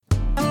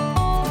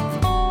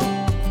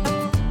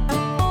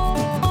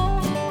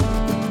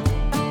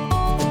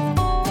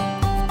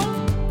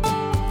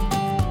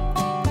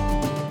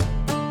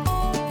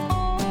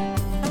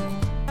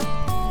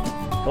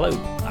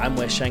I'm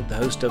Wes Shank, the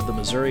host of the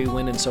Missouri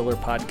Wind and Solar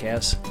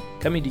Podcast,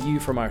 coming to you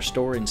from our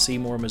store in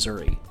Seymour,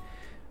 Missouri.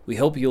 We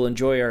hope you'll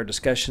enjoy our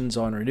discussions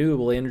on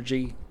renewable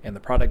energy and the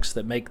products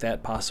that make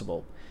that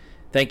possible.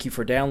 Thank you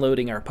for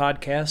downloading our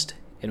podcast,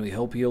 and we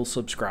hope you'll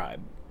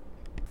subscribe.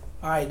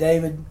 All right,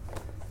 David,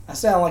 I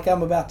sound like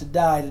I'm about to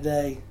die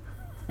today,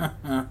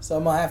 so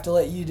I'm going to have to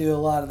let you do a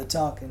lot of the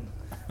talking.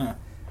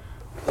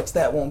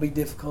 That won't be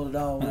difficult at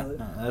all, will it?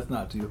 That's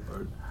not too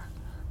hard.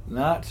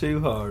 Not too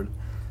hard.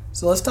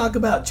 So let's talk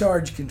about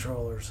charge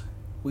controllers.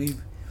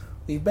 We've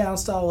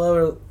bounced all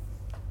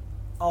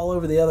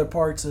over the other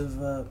parts of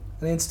an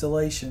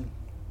installation.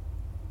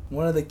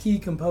 One of the key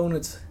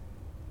components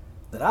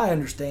that I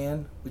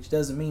understand, which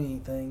doesn't mean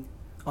anything,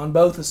 on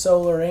both a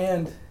solar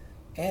and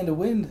a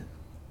wind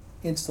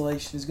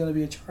installation is going to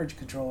be a charge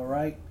controller,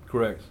 right?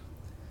 Correct.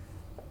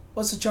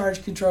 What's a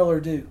charge controller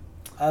do,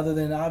 other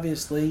than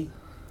obviously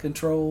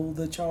control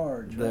the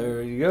charge?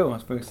 There you go. I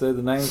was going to say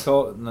the name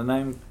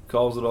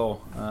calls it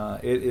all.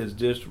 It is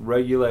just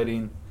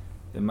regulating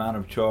the amount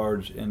of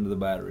charge into the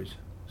batteries.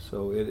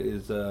 So it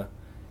is a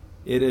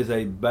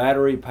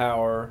battery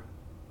power.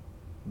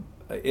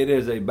 It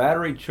is a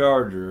battery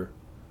charger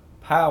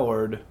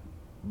powered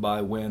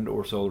by wind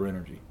or solar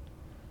energy.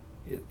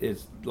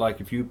 It's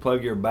like if you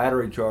plug your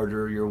battery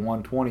charger, your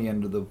 120,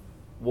 into the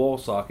wall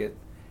socket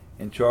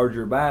and charge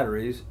your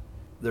batteries,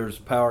 there's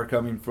power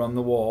coming from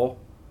the wall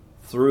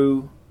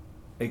through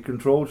a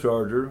control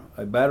charger,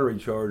 a battery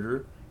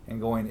charger,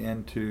 and going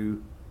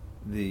into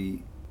the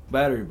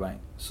battery bank.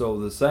 So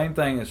the same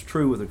thing is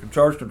true with a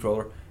charge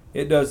controller.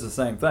 It does the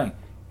same thing.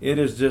 It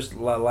is just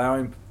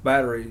allowing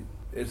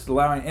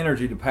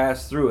energy to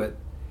pass through it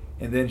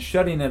and then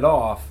shutting it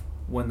off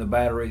when the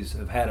batteries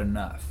have had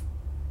enough,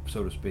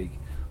 so to speak.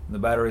 The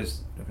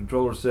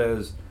controller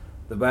says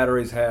the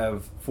batteries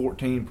have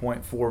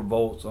 14.4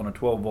 volts on a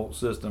 12-volt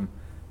system.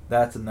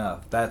 That's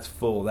enough. That's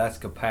full. That's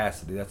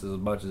capacity. That's as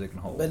much as it can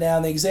hold. But now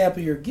in the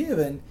example you're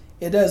given,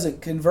 it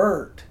doesn't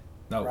convert,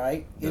 no,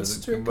 right? It's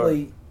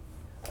strictly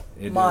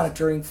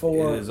monitoring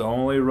for... It is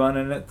only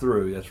running it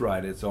through. That's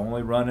right. It's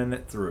only running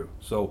it through.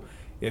 So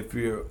if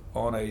you're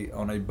on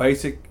a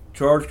basic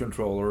charge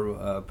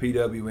controller,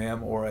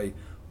 PWM, or a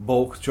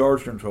bulk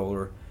charge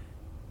controller,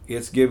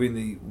 it's giving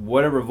the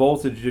whatever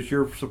voltage that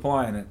you're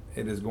supplying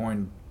it is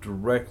going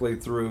directly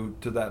through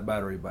to that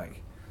battery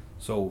bank.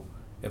 So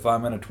if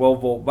I'm in a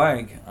 12-volt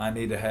bank, I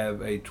need to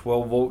have a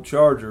 12-volt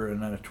charger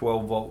and then a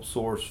 12-volt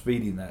source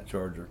feeding that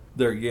charger.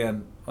 There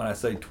again, when I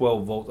say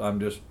 12 volts,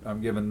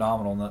 I'm giving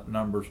nominal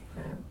numbers.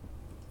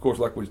 Of course,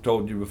 like we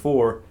told you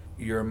before,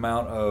 your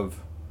amount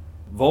of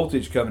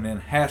voltage coming in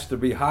has to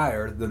be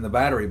higher than the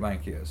battery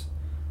bank is,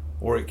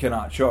 or it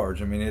cannot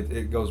charge. I mean,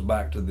 it goes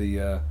back to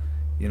the,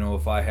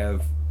 if I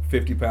have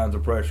 50 pounds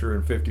of pressure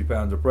and 50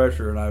 pounds of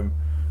pressure and I'm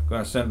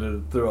going to send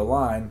it through a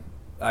line,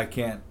 I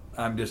can't,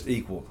 I'm just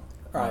equal.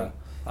 Right.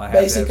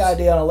 Basic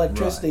idea on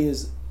electricity right.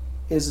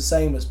 is the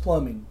same as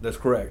plumbing. That's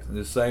correct.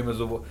 The same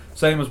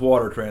as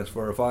water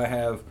transfer. If I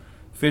have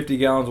 50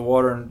 gallons of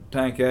water in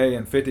tank A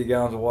and 50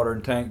 gallons of water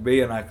in tank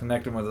B, and I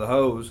connect them with a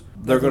hose,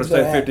 they're going to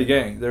stay at 50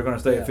 gallons. They're going to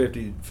stay at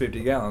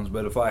 50 gallons.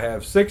 But if I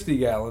have 60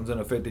 gallons in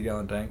a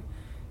 50-gallon tank,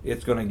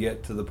 it's going to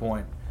get to the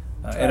point.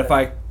 And if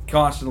I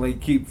constantly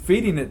keep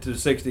feeding it to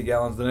 60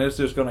 gallons, then it's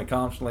just going to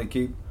constantly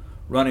keep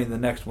running the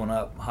next one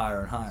up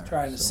higher and higher.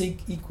 Trying to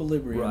seek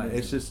equilibrium. Right.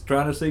 It's just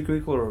trying to seek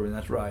equilibrium.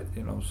 That's right.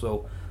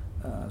 So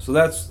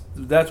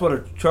that's what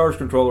a charge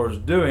controller is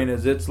doing,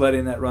 is it's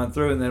letting that run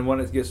through, and then when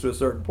it gets to a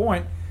certain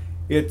point,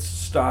 it's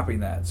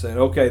stopping that, saying,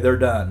 okay, they're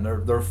done.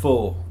 They're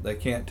full. They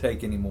can't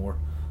take any more.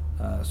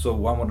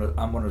 So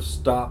I'm going to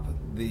stop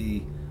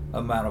the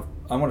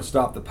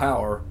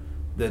power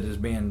that is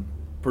being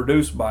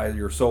produced by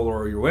your solar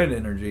or your wind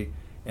energy,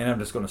 and I'm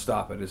just going to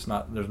stop it.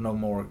 There's no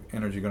more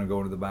energy going to go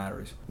into the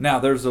batteries. Now,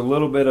 there's there's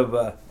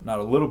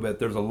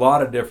a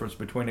lot of difference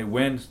between a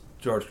wind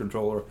charge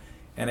controller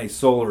and a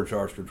solar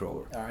charge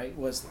controller. All right,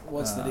 what's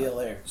the deal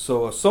there?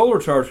 So a solar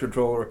charge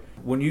controller,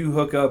 when you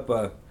hook up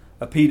a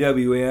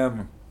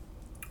PWM,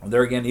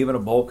 there again, even a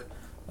bulk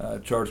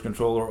charge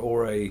controller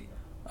or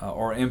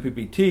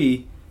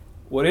MPPT,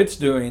 what it's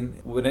doing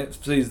when it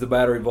sees the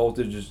battery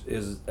voltage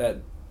is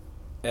at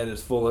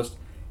its fullest,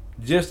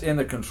 just in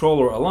the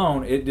controller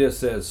alone, it just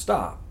says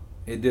stop.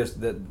 It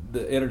just that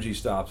the energy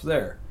stops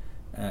there,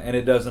 and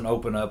it doesn't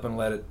open up and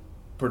let it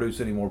produce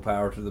any more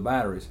power to the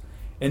batteries,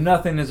 and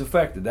nothing is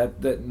affected.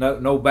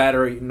 No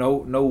battery,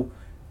 no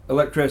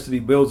electricity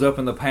builds up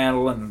in the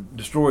panel and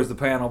destroys the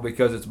panel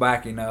because it's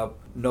backing up.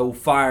 No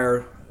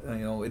fire,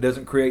 it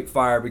doesn't create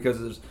fire because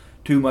there's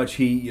too much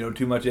heat,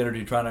 too much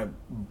energy trying to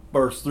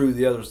burst through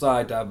the other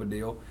side type of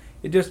deal.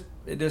 It just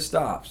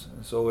stops.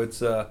 So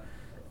it's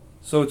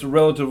a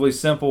relatively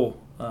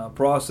simple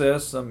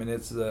process. I mean,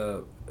 it's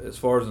as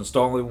far as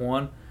installing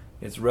one,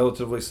 it's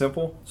relatively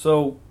simple.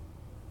 So,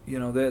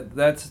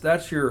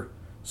 that's your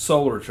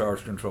solar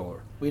charge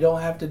controller. We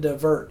don't have to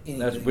divert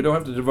anything. We don't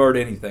have to divert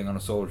anything on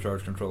a solar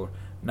charge controller.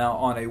 Now,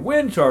 on a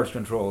wind charge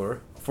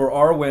controller, for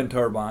our wind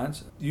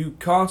turbines, you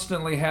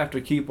constantly have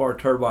to keep our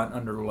turbine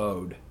under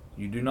load.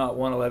 You do not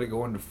want to let it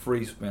go into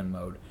free spin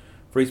mode.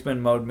 Free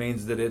spin mode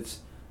means that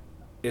it's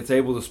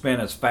able to spin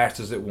as fast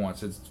as it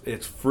wants.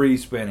 It's free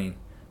spinning.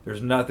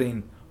 There's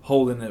nothing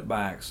holding it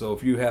back. So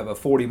if you have a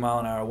 40 mile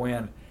an hour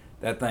wind,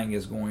 that thing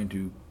is going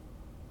to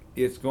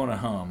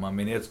hum. I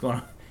mean,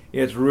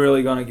 it's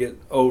really going to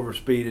get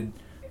overspeeded.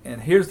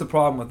 And here's the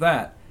problem with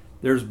that.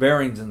 There's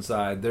bearings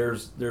inside.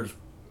 There's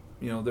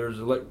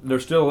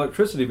still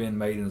electricity being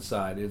made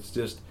inside. It's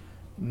just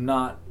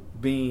not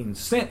being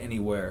sent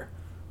anywhere.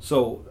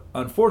 So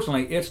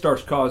unfortunately, it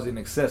starts causing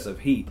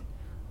excessive heat.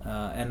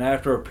 And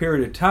after a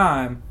period of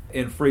time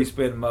in free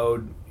spin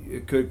mode,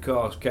 it could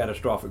cause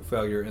catastrophic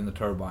failure in the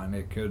turbine.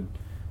 It could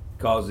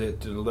cause it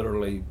to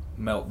literally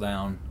melt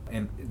down,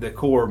 and the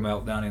core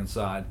melt down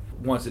inside.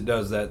 Once it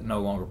does that, it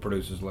no longer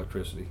produces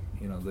electricity.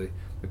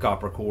 The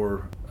copper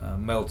core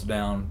melts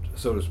down,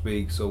 so to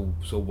speak, so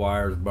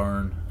wires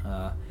burn,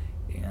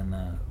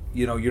 and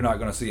you're not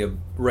going to see a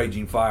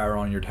raging fire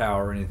on your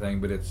tower or anything,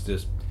 but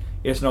it's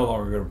no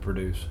longer going to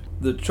produce.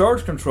 The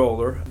charge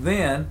controller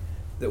then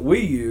that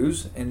we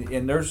use,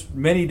 and there's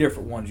many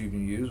different ones you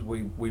can use.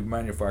 We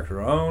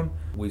manufacture our own.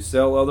 We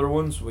sell other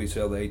ones. We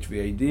sell the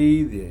HVAD,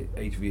 the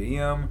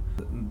HVAM,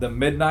 the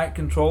Midnight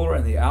controller,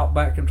 and the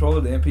Outback controller,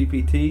 the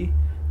MPPT.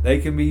 They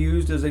can be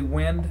used as a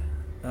wind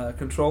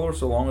controller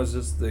so long as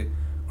it's the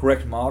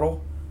correct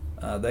model.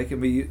 They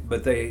can be,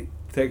 but they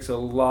takes a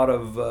lot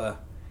of.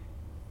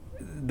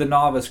 The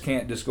novice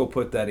can't just go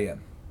put that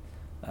in.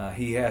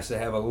 He has to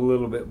have a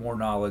little bit more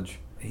knowledge.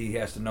 He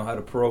has to know how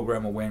to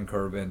program a wind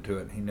curve into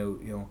it.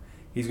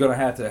 He's going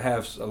to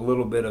have a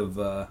little bit of.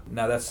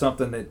 Now that's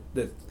something that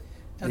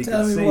now he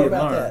tell can me see more and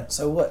about learn. that.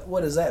 So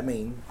what does that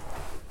mean?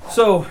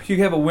 So you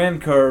have a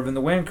wind curve, and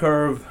the wind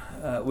curve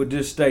would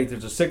just state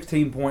there's a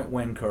 16-point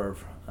wind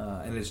curve,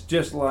 and it's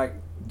just what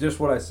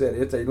I said.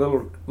 It's a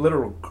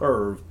literal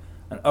curve,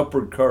 an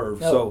upward curve.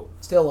 No, so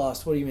still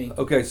lost. What do you mean?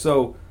 okay,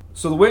 so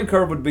the wind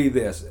curve would be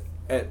this: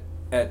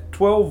 at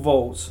 12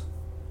 volts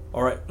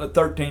or at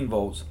 13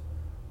 volts.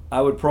 I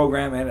would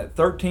program, and at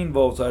 13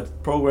 volts,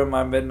 I'd program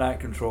my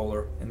Midnight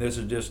controller, and this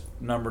is just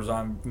numbers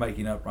I'm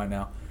making up right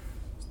now.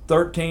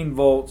 13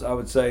 volts, I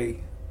would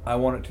say I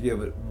want it to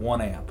give it 1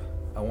 amp.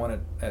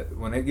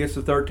 When it gets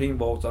to 13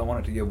 volts, I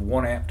want it to give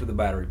 1 amp to the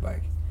battery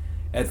bank.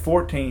 At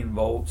 14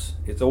 volts,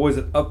 it's always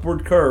an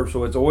upward curve,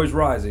 so it's always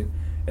rising.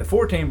 At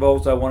 14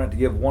 volts, I want it to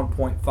give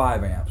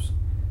 1.5 amps.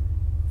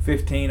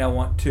 15, I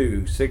want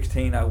 2.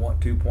 16, I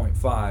want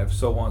 2.5,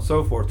 so on and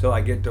so forth, till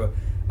I get to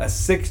a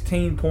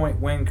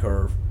 16-point wind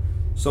curve.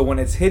 So when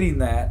it's hitting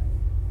that,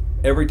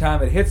 every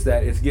time it hits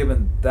that, it's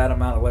giving that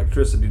amount of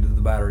electricity to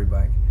the battery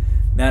bank.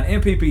 Now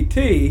an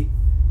MPPT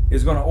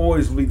is going to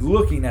always be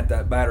looking at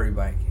that battery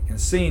bank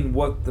and seeing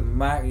what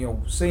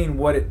seeing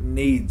what it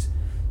needs.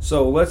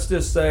 So let's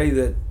just say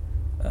that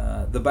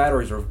the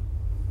batteries are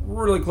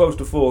really close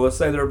to full. Let's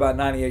say they're about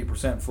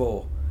 98%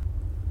 full.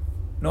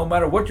 No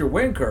matter what your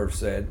wind curve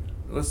said,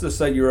 let's just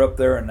say you're up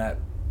there in that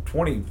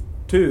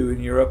 22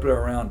 and you're up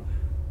there around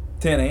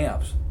 10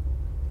 amps.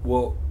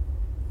 Well,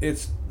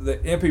 the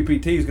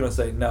MPPT is going to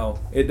say no,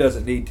 it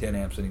doesn't need 10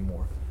 amps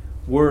anymore.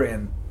 We're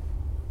in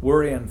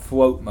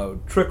float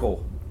mode,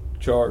 trickle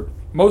charge.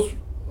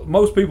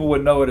 Most people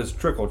would know it as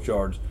trickle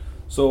charge.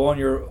 So on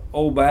your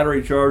old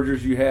battery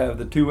chargers, you have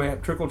the 2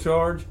 amp trickle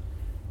charge.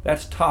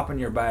 That's topping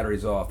your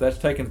batteries off. That's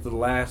taking it to the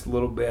last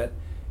little bit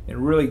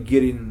and really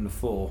getting them to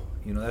full.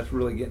 That's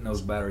really getting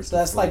those batteries. So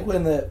that's to full. like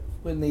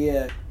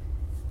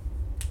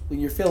when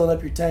you're filling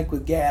up your tank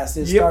with gas,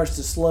 it Yep. starts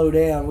to slow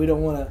down. We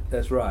don't want to.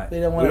 That's right. We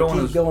don't want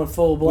to keep going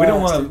full blast. We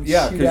don't want and to,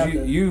 yeah, shoot out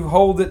because the- you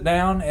hold it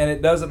down and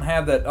it doesn't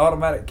have that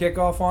automatic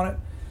kickoff on it.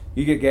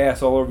 You get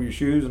gas all over your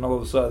shoes and all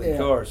over the side of the Yeah.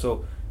 car.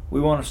 So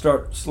we want to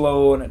start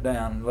slowing it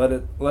down and let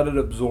it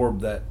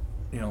absorb that.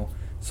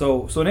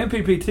 So an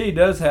MPPT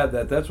does have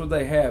that. That's what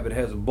they have. It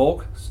has a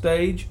bulk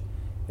stage,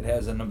 it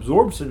has an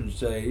absorption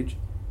stage,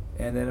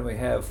 and then we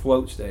have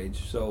float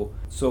stage. So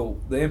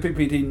the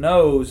MPPT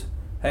knows,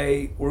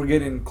 hey, we're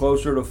getting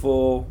closer to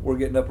full. We're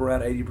getting up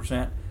around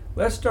 80%.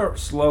 Let's start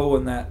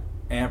slowing that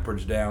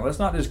amperage down. Let's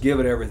not just give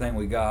it everything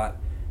we got.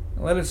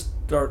 Let us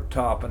start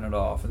topping it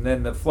off. And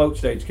then the float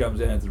stage comes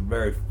in at the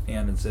very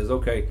end and says,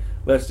 okay,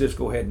 let's just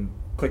go ahead and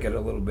click it a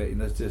little bit and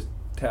let's just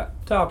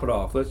top it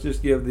off. Let's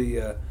just give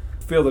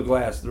fill the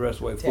glass the rest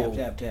of the way full.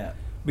 Tap.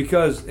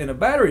 Because in a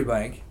battery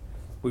bank,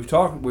 we've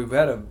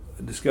had a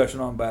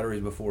discussion on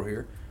batteries before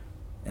here.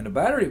 In a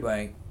battery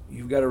bank,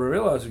 you've got to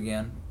realize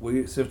again,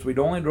 since we'd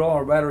only draw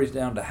our batteries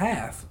down to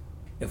half,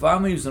 if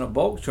I'm using a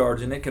bulk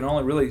charge and it can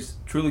only really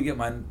truly get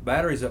my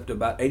batteries up to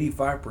about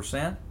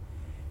 85%,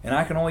 and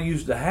I can only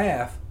use the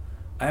half,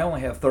 I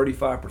only have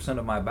 35%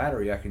 of my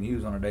battery I can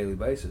use on a daily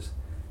basis.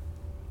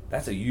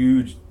 That's a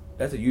huge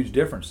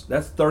difference.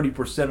 That's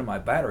 30% of my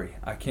battery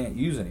I can't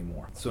use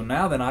anymore. So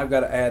now then I've got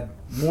to add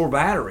more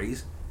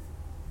batteries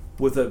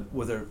with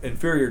an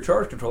inferior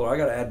charge controller. I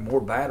got to add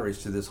more batteries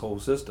to this whole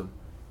system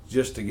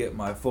just to get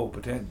my full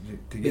potential.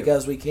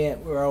 Because we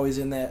can't. We're always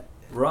in that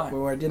Right.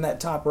 We're in that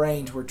top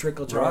range. We're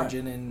trickle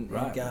charging and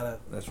Right. gotta.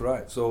 That's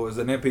right. So as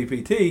an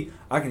MPPT,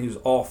 I can use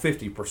all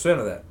 50%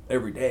 of that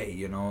every day.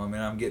 You know, I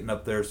mean, I'm getting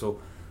up there, so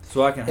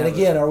I can. And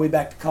again, are we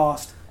back to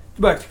cost?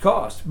 Back to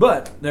cost,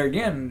 but there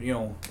again, you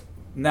know,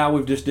 now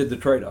we've just did the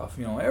trade-off.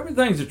 You know,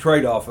 everything's a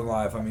trade-off in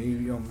life. I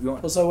mean, you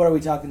Well, so what are we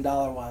talking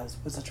dollar-wise?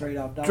 What's the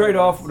trade-off?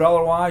 Trade-off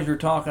dollar-wise, you're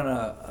talking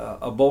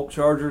a bulk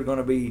charger going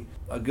to be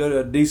a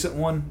decent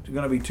one,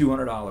 going to be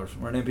 $200,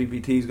 where an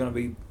MPPT is going to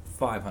be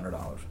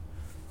 $500.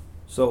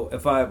 So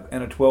if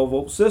and a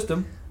 12-volt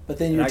system, but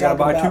then you're I gotta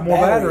talking buy about two more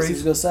batteries. I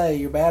was going to say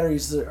your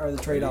batteries are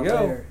the trade-off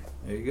there.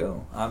 There you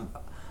go.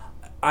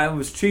 I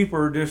was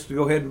cheaper just to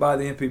go ahead and buy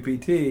the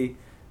MPPT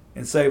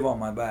and save on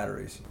my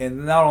batteries.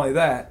 And not only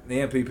that, the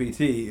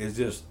MPPT is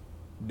just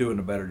doing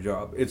a better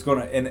job. It's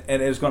gonna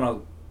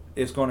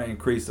it's gonna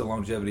increase the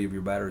longevity of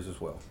your batteries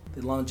as well.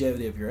 The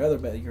longevity of your other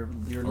your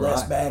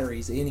less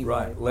batteries anyway.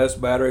 Right, less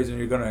batteries, and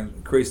you're going to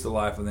increase the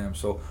life of them.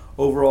 So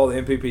overall,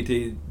 the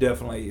MPPT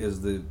definitely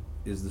is the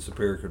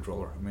superior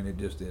controller. I mean, it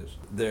just is.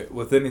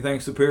 With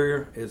anything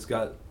superior, it's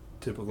got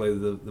typically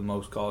the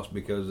most cost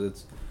because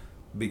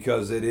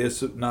it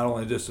is not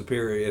only just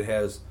superior, it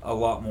has a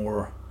lot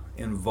more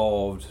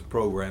involved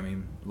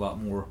programming, a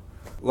lot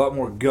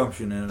more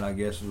gumption in it, I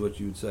guess is what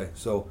you would say.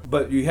 So,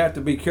 but you have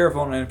to be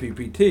careful on an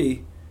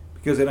MPPT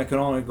because then it can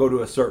only go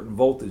to a certain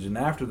voltage, and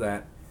after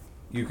that,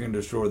 you can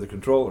destroy the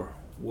controller.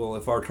 Well,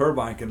 if our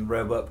turbine can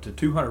rev up to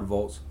 200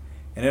 volts,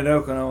 and it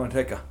can only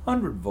take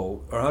 100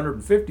 volt or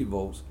 150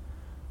 volts,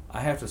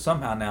 I have to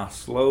somehow now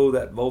slow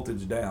that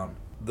voltage down.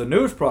 The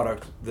newest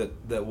product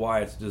that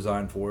Wyatt's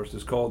designed for us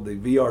is called the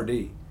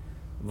VRD,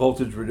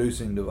 voltage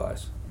reducing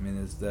device. I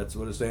mean, that's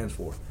what it stands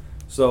for.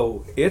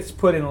 So it's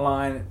put in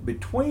line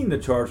between the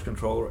charge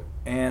controller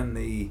and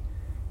the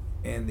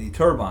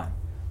turbine.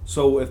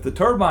 So if the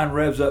turbine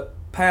revs up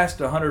past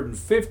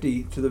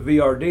 150 to the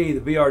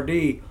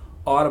VRD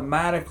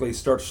automatically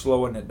starts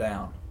slowing it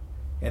down,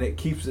 and it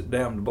keeps it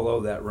down below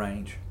that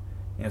range.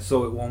 And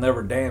so it will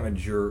never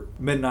damage your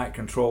midnight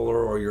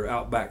controller or your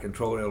outback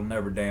controller. It'll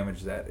never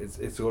damage that.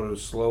 It's going to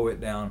slow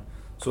it down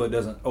so it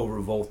doesn't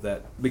overvolt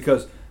that.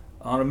 Because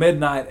on a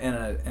midnight and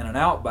an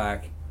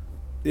outback,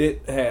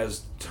 it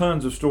has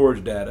tons of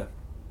storage data,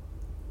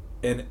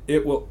 and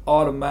it will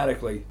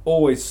automatically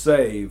always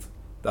save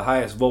the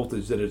highest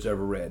voltage that it's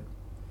ever read.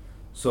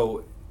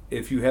 So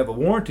if you have a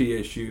warranty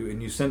issue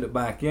and you send it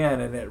back in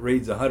and it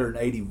reads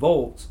 180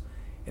 volts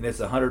and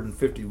it's a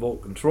 150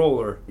 volt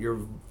controller,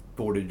 you're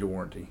voided your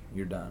warranty.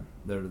 You're done.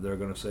 They're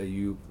going to say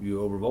you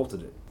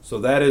overvolted it. So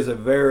that is a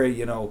very,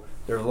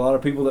 there's a lot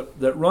of people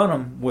that run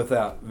them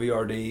without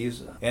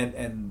VRDs,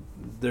 and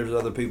there's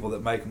other people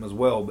that make them as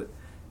well,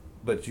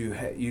 but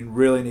you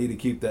really need to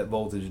keep that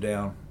voltage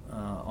down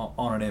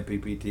on an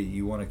MPPT.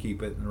 You want to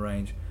keep it in the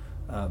range.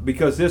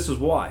 Because this is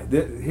why.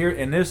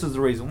 This is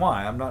the reason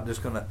why. I'm not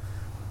just going to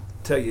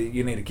tell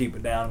you need to keep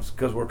it down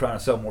because we're trying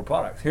to sell more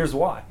products. Here's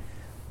why.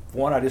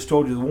 One, I just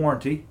told you the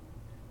warranty.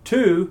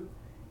 Two,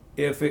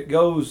 if it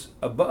goes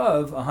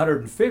above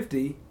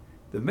 150,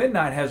 the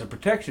midnight has a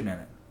protection in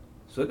it.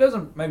 So it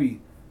doesn't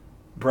maybe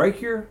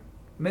break your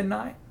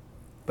midnight,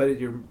 but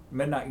your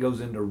midnight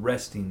goes into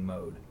resting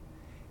mode.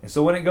 And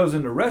so when it goes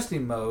into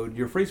resting mode,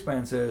 your free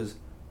span says,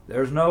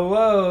 there's no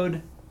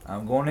load,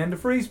 I'm going into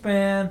free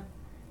span.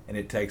 And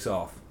it takes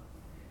off.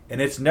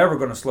 And it's never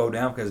going to slow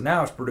down because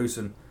now it's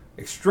producing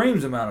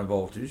extremes amount of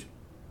voltage,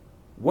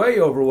 way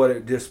over what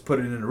it just put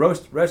it in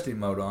resting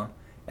mode on.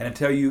 And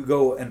until you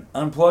go and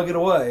unplug it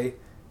away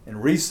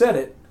and reset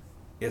it,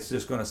 it's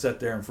just going to sit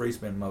there in free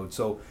spin mode.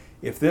 So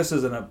if this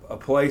is a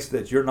place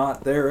that you're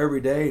not there every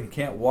day and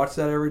can't watch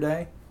that every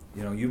day,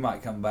 you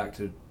might come back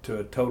to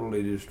a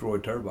totally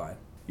destroyed turbine.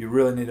 You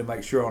really need to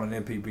make sure on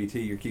an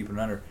MPPT you're keeping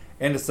it under.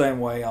 And the same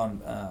way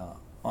on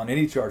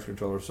any charge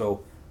controller.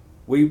 So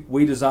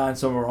we designed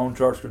some of our own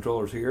charge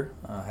controllers here.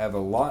 Have a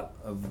lot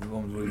of the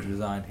ones we've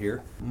designed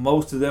here.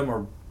 Most of them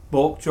are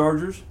bulk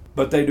chargers,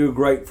 but they do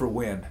great for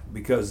wind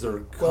because they're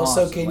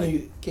constantly. Well,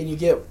 so can you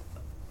get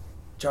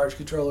charge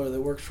controller that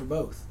works for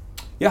both?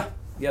 Yeah,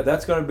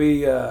 that's going to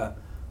be.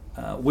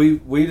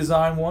 We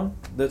designed one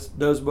that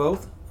does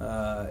both.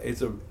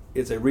 It's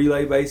a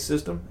relay based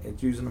system.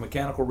 It's using a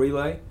mechanical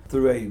relay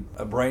through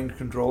a brain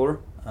controller,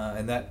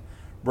 and that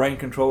brain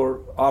controller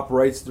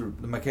operates the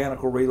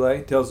mechanical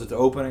relay, tells it to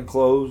open and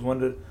close,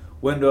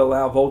 when to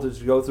allow voltage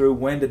to go through,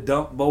 when to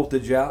dump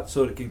voltage out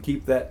so it can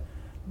keep that,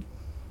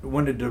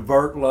 when to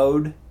divert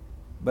load,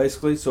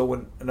 basically, so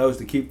when it knows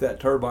to keep that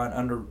turbine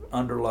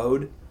under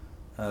load.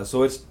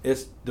 So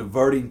it's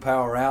diverting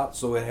power out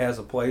so it has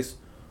a place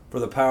for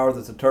the power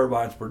that the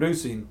turbine's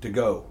producing to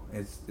go.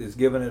 It's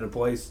giving it a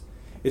place,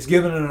 it's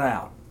giving it an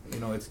out.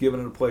 It's giving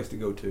it a place to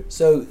go to.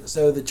 So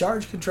the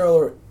charge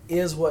controller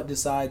is what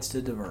decides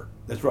to divert.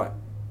 That's right.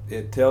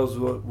 It tells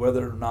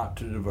whether or not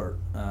to divert.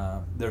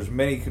 There's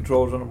many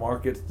controllers on the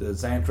market. The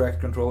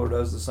Xantrex controller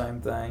does the same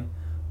thing.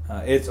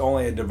 It's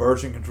only a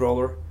diversion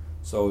controller,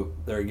 so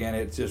there again,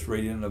 it's just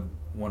reading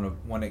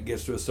when it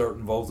gets to a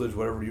certain voltage,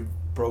 whatever you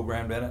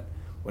programmed in it.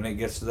 When it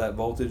gets to that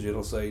voltage,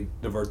 it'll say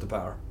divert the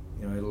power.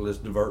 It'll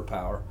just divert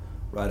power.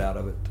 right out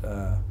of it.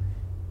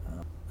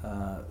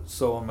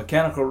 So a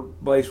mechanical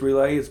based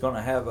relay is going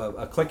to have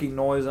a clicking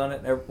noise on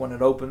it when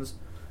it opens.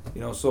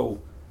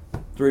 So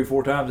 3 or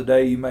 4 times a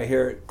day you may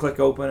hear it click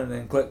open and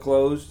then click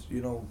close.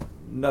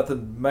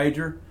 Nothing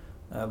major.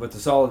 But the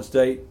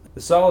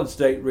solid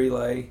state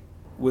relay,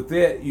 with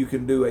it you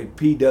can do a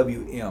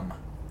PWM,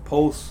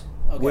 pulse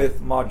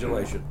width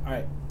modulation. All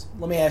right.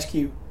 Let me ask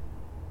you,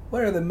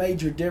 what are the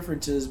major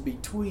differences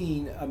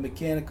between a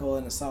mechanical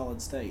and a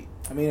solid state?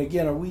 I mean,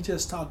 again, are we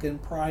just talking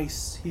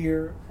price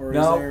here, or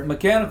No, is there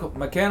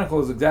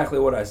mechanical is exactly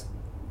what it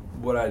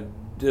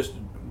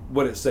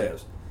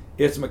says.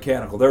 It's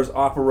mechanical. There's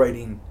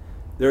operating.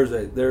 There's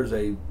a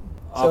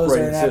so is operating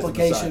there an system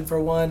application inside. for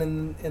one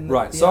in the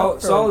Right.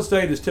 Solid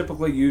state is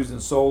typically used in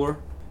solar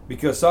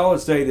because solid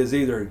state is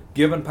either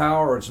giving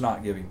power or it's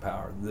not giving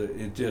power.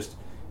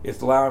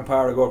 It's allowing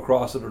power to go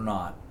across it or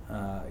not.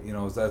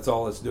 That's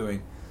all it's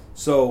doing.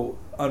 So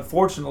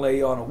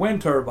unfortunately, on a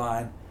wind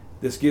turbine,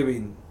 that's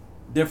giving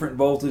different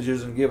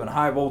voltages and giving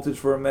high voltage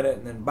for a minute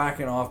and then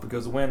backing off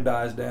because the wind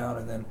dies down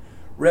and then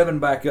revving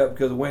back up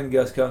because the wind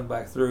gust comes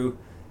back through.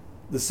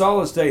 The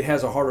solid state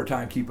has a harder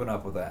time keeping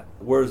up with that.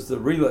 Whereas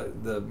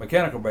the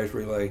mechanical based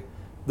relay,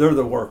 they're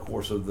the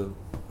workhorse of the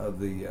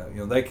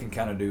they can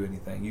kind of do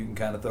anything. You can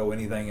kind of throw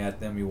anything at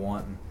them you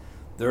want, and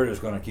they're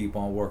just going to keep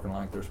on working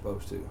like they're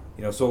supposed to.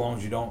 So long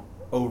as you don't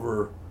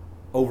over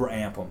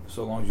amp them,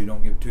 so long as you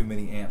don't give too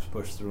many amps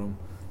pushed through them,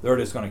 they're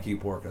just going to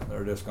keep working.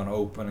 They're just going to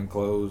open and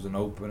close, and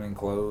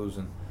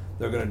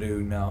they're going to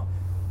do now.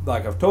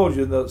 Like I've told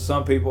you,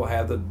 some people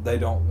they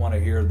don't want to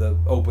hear the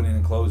opening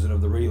and closing of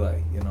the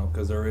relay,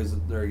 because there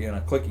again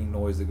a clicking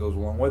noise that goes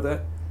along with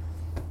that.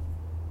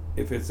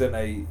 If it's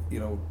in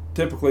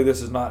typically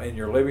this is not in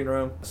your living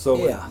room,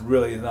 so it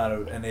really is not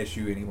an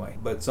issue anyway.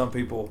 But some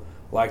people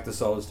like the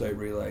solid state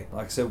relay.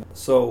 Like I said,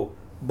 so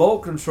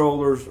bulk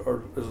controllers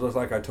are just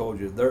like I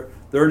told you.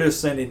 They're just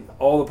sending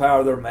all the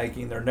power they're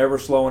making. They're never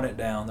slowing it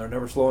down. They're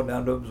never slowing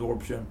down to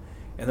absorption,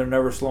 and they're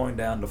never slowing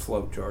down to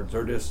float charge.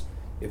 They're just,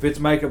 if it's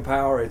making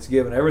power, it's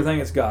giving everything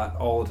it's got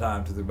all the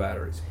time to the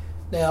batteries.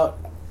 Now,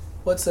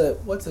 what's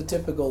a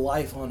typical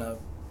life on a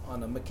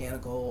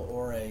mechanical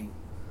or a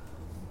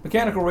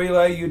mechanical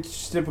relay? You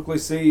typically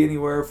see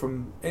anywhere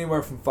from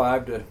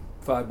 5 to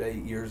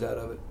 8 years out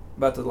of it.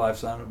 About the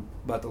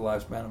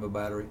lifespan of a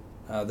battery.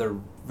 They're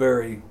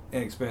very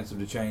inexpensive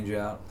to change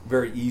out,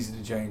 very easy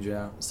to change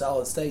out.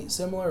 Solid state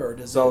similar, or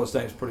does solid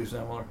state is pretty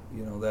similar?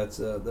 That's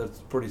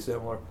pretty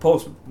similar.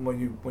 Pulse, when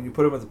you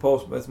put them with the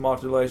pulse width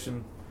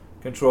modulation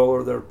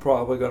controller, they're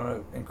probably going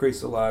to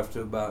increase the life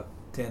to about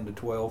 10 to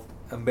 12.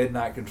 A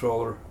midnight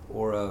controller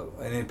or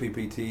an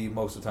MPPT,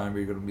 most of the time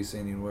you're going to be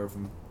seeing anywhere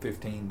from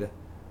 15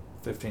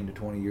 to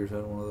 20 years out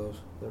of one of those.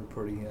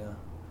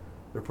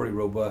 They're pretty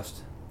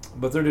robust.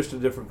 But they're just a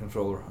different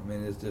controller. I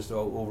mean, it's just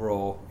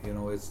overall,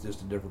 it's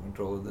just a different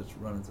controller that's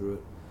running through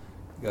it.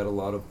 Got a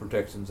lot of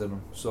protections in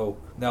them. So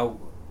now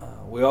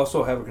we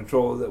also have a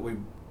controller that we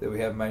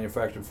have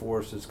manufactured for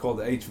us. It's called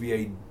the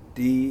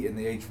HVAD and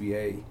the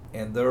HVA,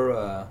 and they're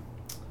a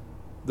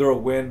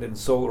wind and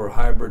solar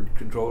hybrid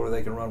controller.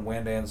 They can run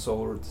wind and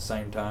solar at the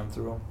same time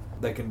through them.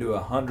 They can do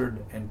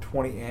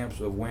 120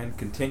 amps of wind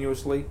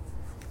continuously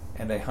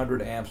and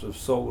 100 amps of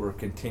solar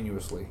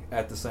continuously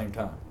at the same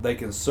time. They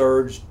can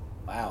surge.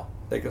 Wow.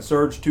 They can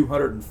surge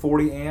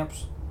 240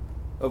 amps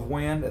of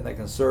wind, and they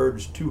can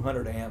surge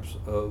 200 amps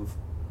of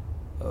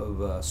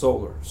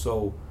solar.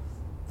 So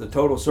the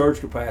total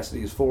surge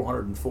capacity is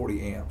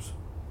 440 amps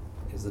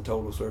is the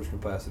total surge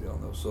capacity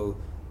on those. So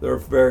they're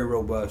very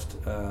robust.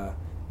 The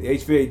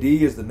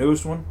HVAD is the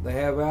newest one they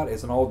have out.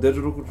 It's an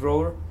all-digital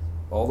controller.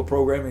 All the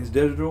programming is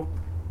digital.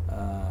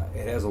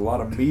 It has a lot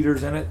of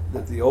meters in it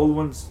that the old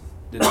ones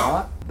did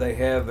not. They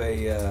have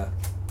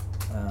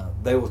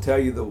they will tell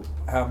you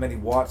how many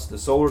watts the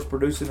solar is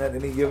producing at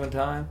any given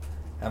time,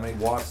 how many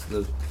watts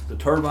the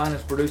turbine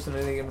is producing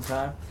at any given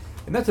time,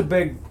 and that's a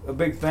big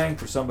thing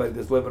for somebody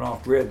that's living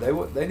off grid.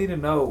 They need to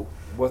know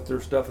what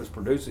their stuff is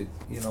producing.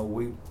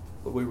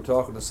 We were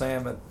talking to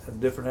Sam at a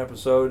different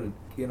episode, and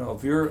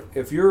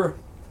if you're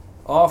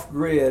off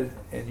grid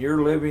and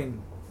you're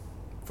living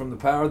from the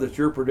power that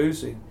you're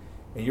producing,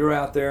 and you're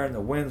out there and the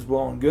wind's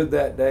blowing good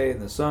that day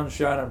and the sun's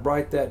shining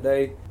bright that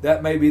day,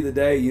 that may be the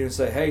day you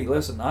say, hey,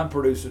 listen,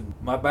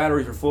 my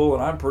batteries are full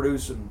and I'm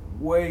producing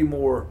way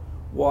more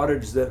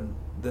wattage than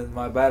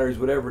my batteries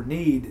would ever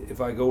need if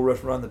I go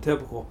run the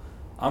typical.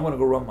 I'm going to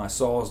go run my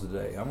saws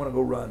today. I'm going to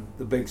go run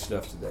the big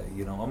stuff today.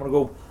 I'm going to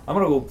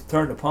go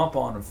turn the pump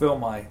on and fill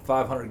my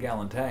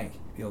 500-gallon tank.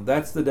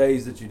 That's the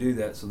days that you do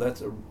that. So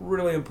that's a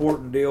really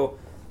important deal.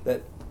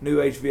 That new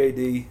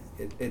HVAD,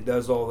 it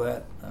does all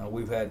that.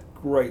 We've had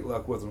great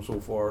luck with them so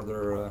far.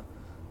 They're a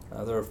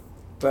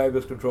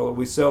fabulous controller.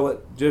 We sell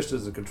it just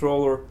as a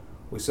controller.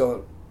 We sell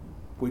it.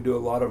 We do a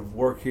lot of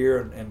work here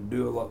and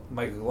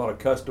make a lot of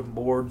custom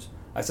boards.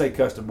 I say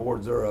custom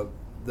boards.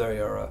 They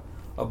are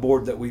a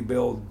board that we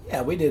build.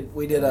 Yeah, we did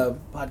a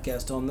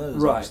podcast on those.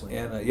 Right, actually.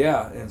 and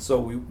and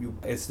so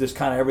it's just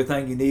kind of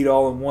everything you need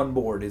all in one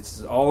board.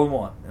 It's all in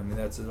one. I mean,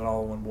 that's an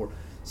all in one board.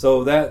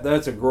 So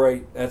that's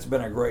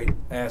been a great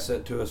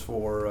asset to us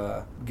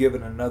for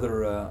giving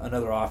another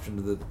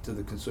option to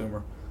the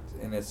consumer,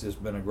 and it's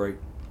just been a great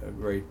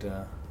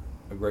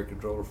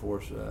controller for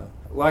us.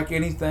 Like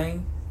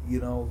anything,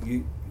 you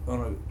on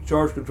a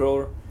charge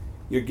controller,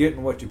 you're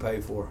getting what you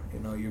pay for.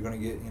 You're going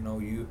to get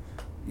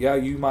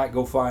you might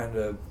go find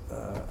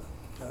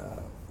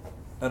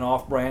an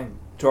off-brand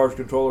charge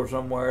controller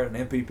somewhere, an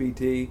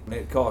MPPT, and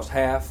it costs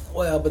half.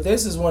 Well, but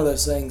this is one of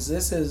those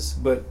things.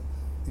 But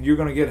you're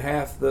going to get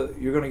half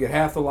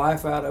the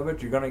life out of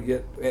it. You're going to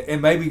get,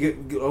 and maybe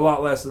get a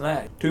lot less than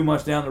that. 2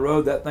 months down the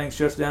road, that thing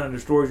shuts down and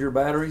destroys your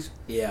batteries.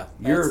 Yeah,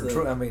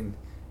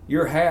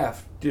 your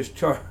half just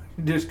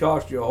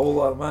cost you a whole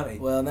lot of money.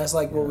 Well, and that's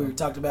like what we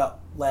talked about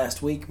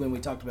last week when we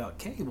talked about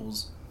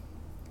cables.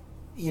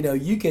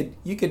 You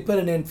could put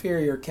an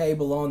inferior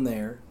cable on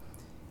there,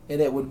 and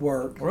it would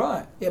work.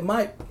 Right. It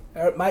might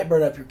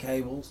burn up your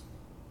cables,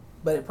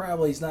 but it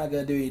probably is not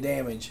going to do you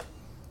damage.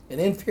 An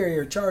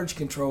inferior charge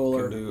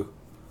controller can do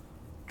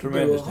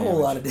tremendous damage. Whole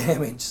lot of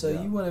damage. So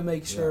you want to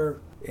make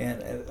sure.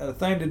 And a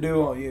thing to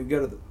do, you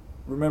got to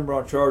remember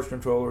on charge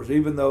controllers,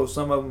 even though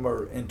some of them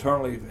are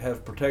internally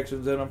have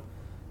protections in them,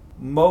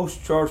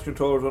 most charge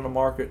controllers on the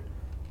market,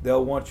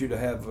 they'll want you to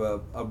have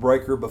a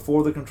breaker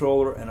before the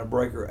controller and a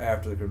breaker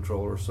after the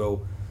controller.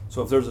 So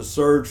if there's a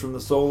surge from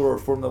the solar or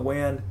from the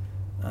wind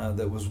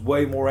that was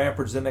way more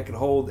amperage than it could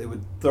hold, it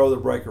would throw the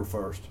breaker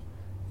first.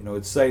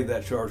 It'd save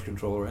that charge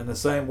controller. In the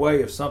same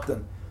way, if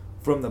something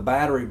from the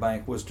battery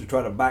bank was to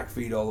try to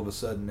backfeed all of a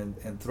sudden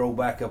and throw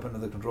back up into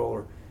the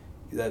controller,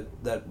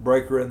 that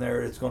breaker in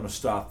there, it's going to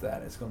stop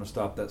that. It's going to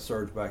stop that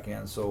surge back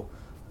in. So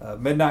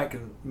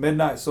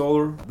Midnight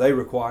Solar, they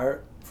require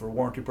it. For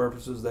warranty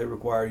purposes, they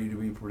require you to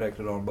be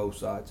protected on both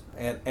sides,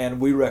 and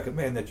we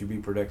recommend that you be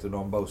protected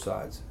on both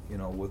sides.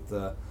 With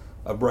a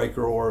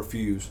breaker or a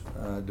fuse,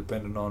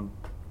 depending on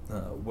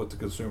what the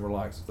consumer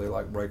likes. If they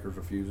like breakers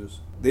or fuses,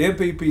 the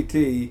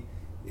MPPT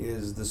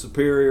is the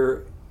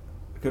superior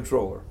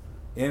controller.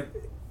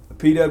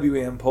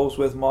 PWM, pulse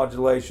width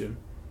modulation,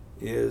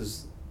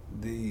 is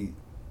the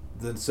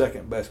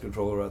second best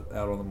controller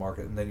out on the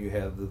market, and then you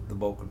have the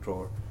Bolt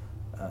controller.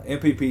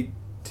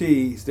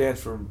 MPPT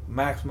stands for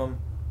maximum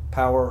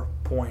power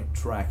point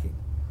tracking.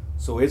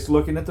 So it's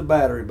looking at the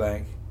battery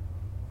bank,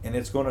 and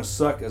it's going to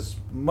suck as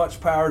much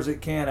power as it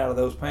can out of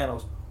those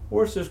panels,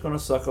 or it's just going to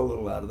suck a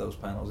little out of those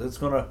panels. It's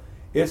going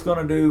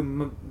to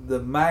do the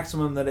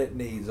maximum that it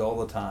needs all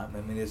the time. I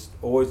mean, it's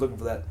always looking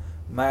for that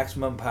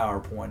maximum power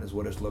point is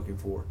what it's looking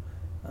for.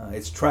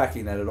 It's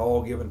tracking that at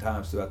all given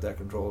times throughout that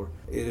controller.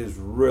 It is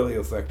really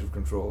effective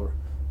controller.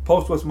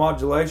 Pulse width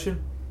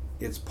modulation,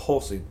 it's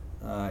pulsing.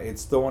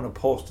 It's throwing a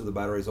pulse to the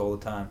batteries all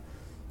the time.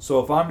 So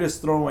if I'm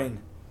just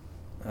throwing,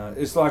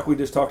 it's like we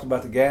just talked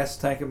about the gas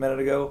tank a minute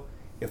ago.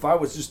 If I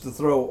was just to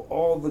throw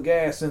all the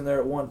gas in there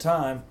at one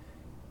time,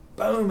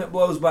 boom, it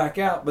blows back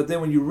out. But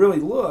then when you really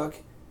look,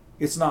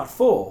 it's not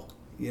full.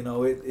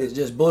 It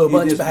just blew a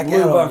bunch back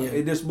out on you.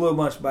 It just blew a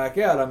bunch back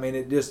out. I mean,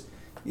 it just,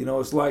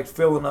 it's like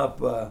filling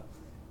up.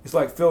 It's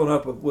like filling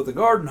up with a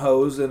garden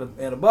hose in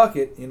a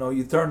bucket.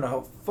 You turn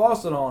the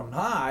faucet on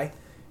high,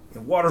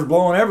 and water's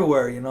blowing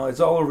everywhere.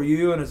 It's all over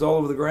you and it's all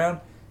over the ground.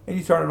 And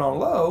you turn it on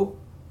low,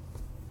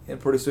 and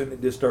pretty soon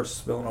it just starts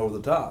spilling over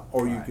the top.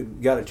 Or you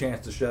got a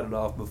chance to shut it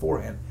off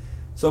beforehand.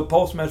 So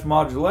pulse width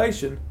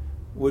modulation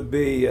would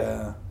be,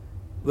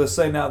 let's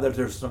say now that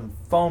there's some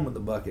foam in the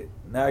bucket.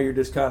 Now you're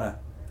just kind of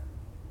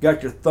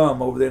got your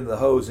thumb over the end of the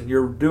hose, and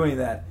you're doing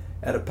that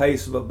at a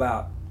pace of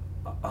about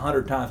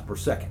 100 times per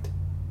second.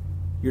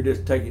 You're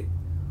just taking,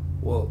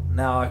 well,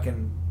 now I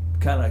can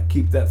kind of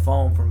keep that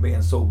foam from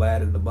being so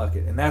bad in the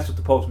bucket. And that's what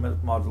the pulse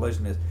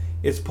modulation is.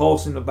 It's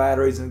pulsing the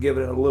batteries and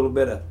giving it a little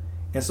bit of,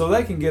 and so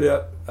they can get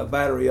a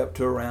battery up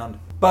to around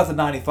about the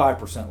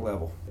 95%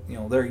 level.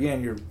 There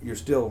again, you're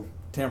still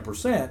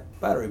 10%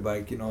 battery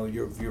bank. You're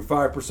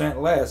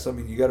 5% less. I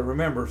mean, you got to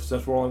remember,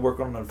 since we're only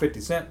working on the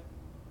 50%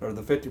 or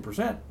the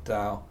 50%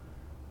 tile,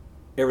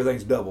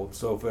 everything's doubled.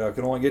 So if I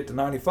can only get to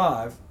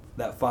 95,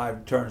 that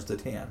 5 turns to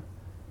 10.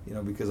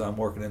 Because I'm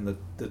working in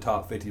the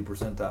top 50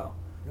 percentile.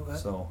 Okay.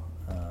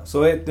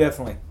 So it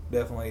definitely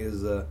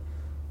is.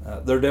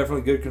 They're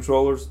definitely good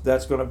controllers.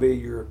 That's going to be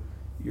your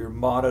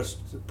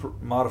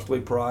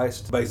modestly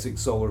priced basic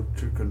solar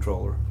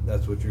controller.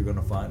 That's what you're going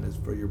to find is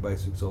for your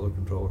basic solar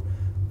controller.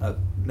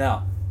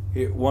 Now,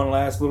 one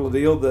last little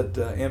deal that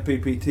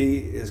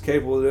MPPT is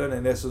capable of doing,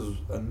 and this is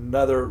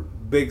another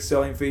big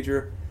selling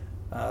feature.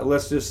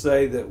 Let's just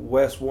say that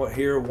Wes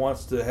here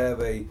wants to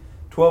have a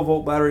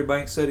 12-volt battery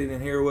bank sitting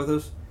in here with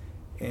us,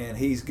 and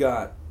he's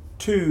got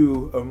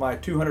 2 of my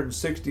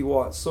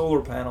 260-watt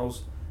solar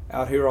panels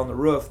out here on the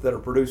roof that are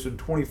producing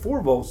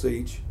 24 volts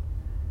each,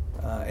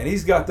 and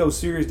he's got those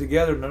series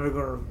together, and they're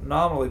going to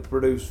nominally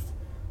produce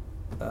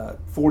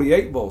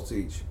 48 volts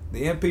each.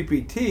 The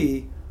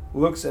MPPT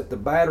looks at the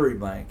battery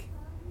bank,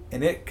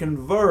 and it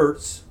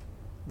converts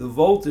the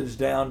voltage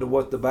down to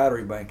what the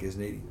battery bank is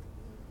needing.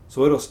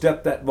 So it'll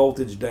step that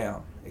voltage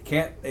down. It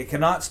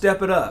cannot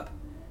step it up.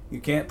 You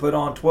can't put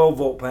on 12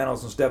 volt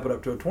panels and step it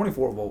up to a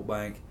 24 volt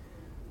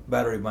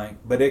battery bank,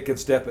 but it can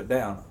step it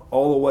down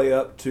all the way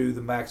up to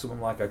the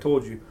maximum, like I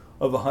told you,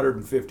 of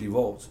 150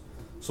 volts.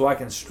 So I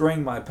can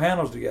string my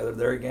panels together.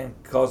 There again,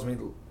 cause me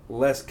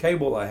less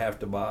cable I have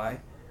to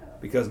buy,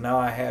 because now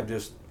I have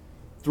just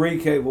three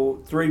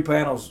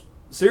panels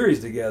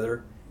series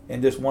together,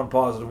 and just one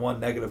positive, one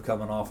negative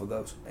coming off of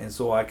those. And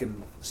so I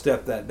can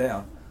step that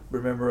down.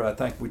 Remember, I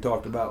think we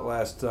talked about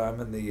last time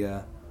in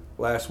the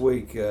last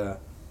week,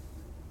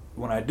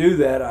 when I do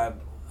that,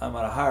 I'm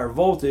at a higher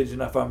voltage,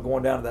 and if I'm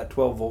going down to that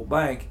 12 volt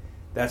bank,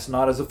 that's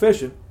not as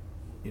efficient,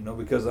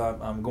 because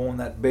I'm going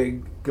that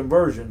big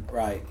conversion.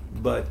 Right.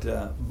 But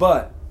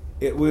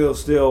it will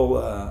still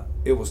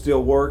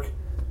work,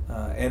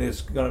 and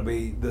it's going to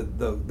be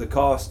the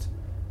cost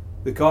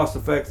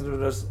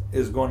effectiveness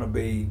is going to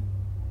be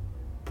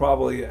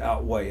probably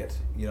outweigh it,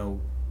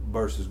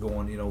 versus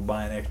going,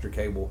 buying extra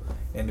cable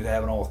and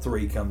having all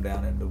three come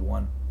down into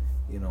one,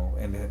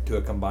 and to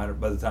a combiner.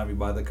 By the time you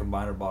buy the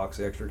combiner box,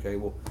 the extra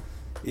cable,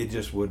 it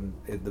just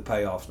wouldn't. The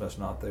payoff's just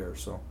not there.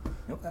 So,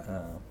 okay.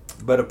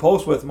 But a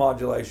pulse width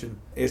modulation,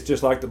 it's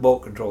just like the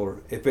Bolt controller.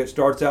 If it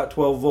starts out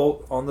 12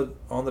 volt on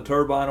the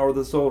turbine or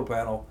the solar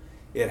panel,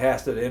 it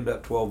has to end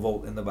up 12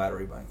 volt in the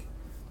battery bank.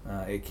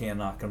 It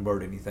cannot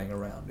convert anything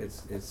around.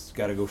 It's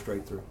got to go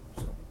straight through.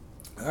 So.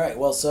 All right.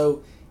 Well,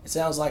 so it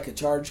sounds like a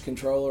charge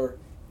controller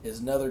is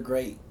another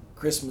great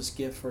Christmas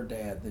gift for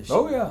Dad this year.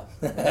 Oh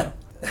yeah.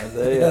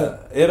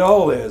 It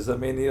all is. I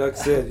mean, like I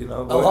said,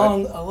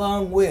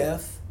 along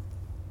with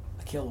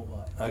a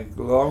kilowatt.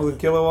 Along with a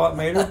kilowatt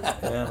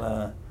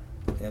meter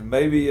and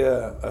maybe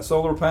a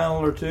solar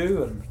panel or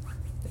two,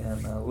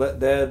 and let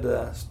Dad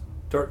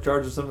start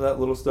charging some of that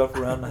little stuff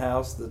around the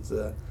house. That's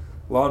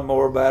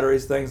lawnmower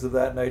batteries, things of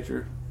that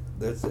nature.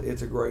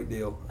 It's a great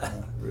deal.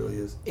 It really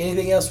is.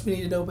 Anything else we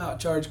need to know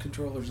about charge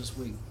controllers this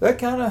week? That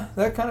kind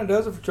of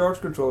does it for charge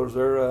controllers.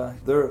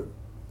 They're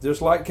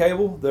just like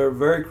cable. They're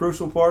very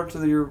crucial parts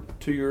of your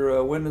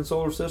wind and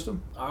solar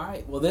system. All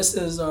right. Well, this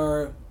is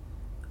our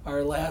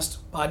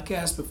last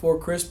podcast before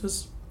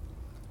Christmas.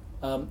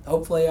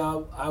 Hopefully,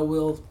 I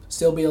will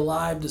still be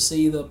alive to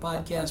see the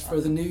podcast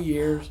for the New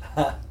Year's.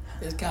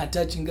 It's kind of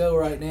touch and go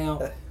right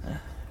now.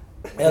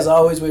 As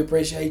always, we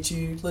appreciate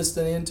you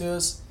listening in to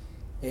us,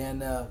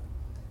 and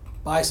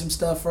buy some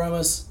stuff from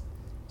us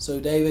so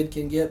David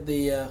can get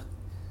the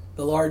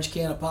large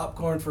can of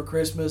popcorn for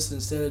Christmas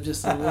instead of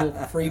just the little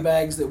free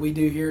bags that we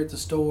do here at the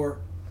store.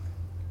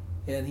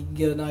 And he can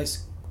get a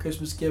nice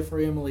Christmas gift for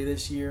Emily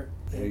this year.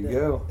 There you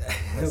go.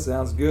 That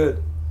sounds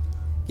good.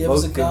 Give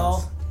us a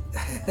call.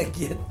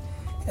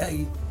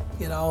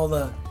 Get all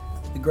the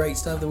great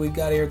stuff that we've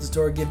got here at the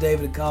store. Give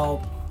David a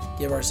call.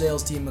 Give our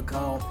sales team a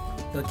call.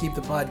 They'll keep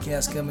the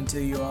podcast coming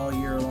to you all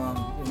year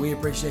long. And we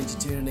appreciate you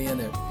tuning in.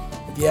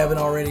 If you haven't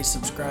already,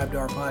 subscribe to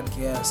our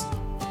podcast.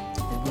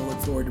 And we'll look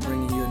forward to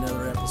bringing you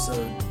another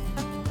episode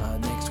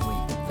next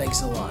week.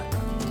 Thanks a lot.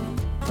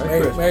 Merry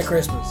Christmas. Merry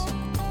Christmas.